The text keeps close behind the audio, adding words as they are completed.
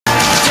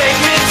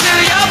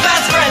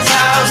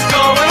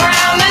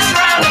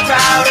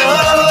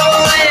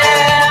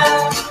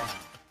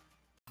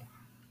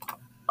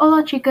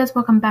Hello, chicas.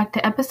 Welcome back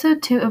to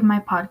episode 2 of my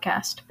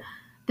podcast.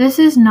 This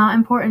is Not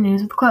Important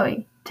News with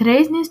Chloe.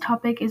 Today's news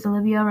topic is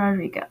Olivia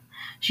Rodrigo.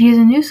 She has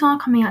a new song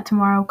coming out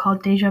tomorrow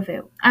called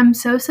Deja. I'm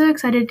so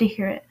excited to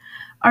hear it.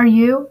 Are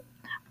you?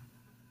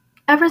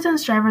 Ever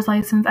since driver's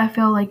license, I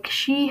feel like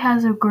she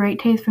has a great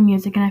taste for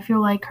music, and I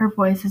feel like her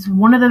voice is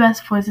one of the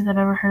best voices I've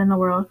ever heard in the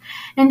world,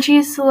 and she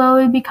is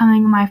slowly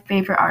becoming my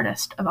favorite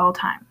artist of all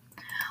time.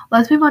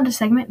 Let's move on to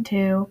segment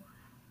 2,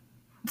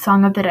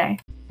 Song of the Day.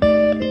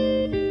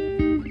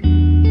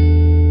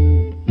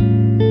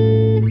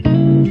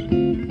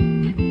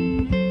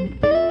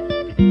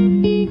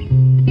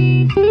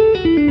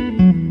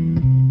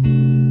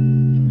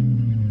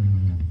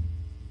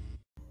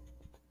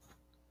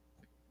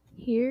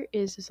 Here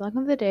is the Song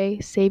of the Day,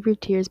 Save Your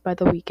Tears by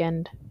The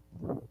Weeknd.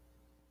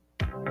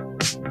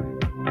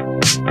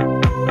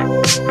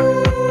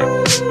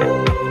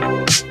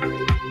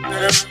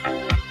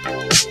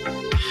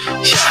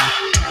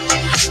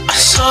 I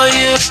saw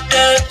you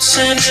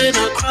dancing in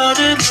a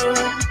crowded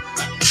room.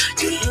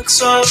 You look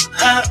so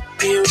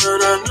happy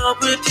when I'm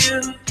not with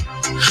you.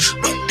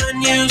 But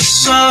then you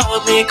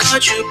saw me,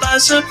 caught you by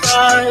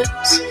surprise.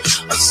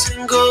 A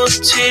single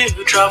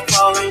teardrop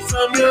falling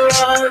from your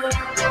eye.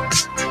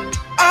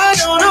 I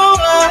don't know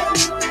why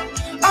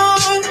I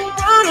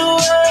run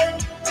away.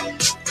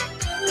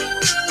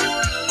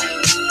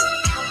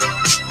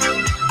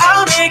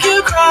 I'll make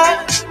you cry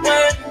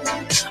when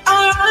I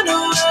run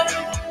away.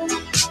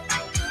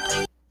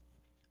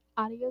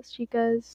 Adios, chicas.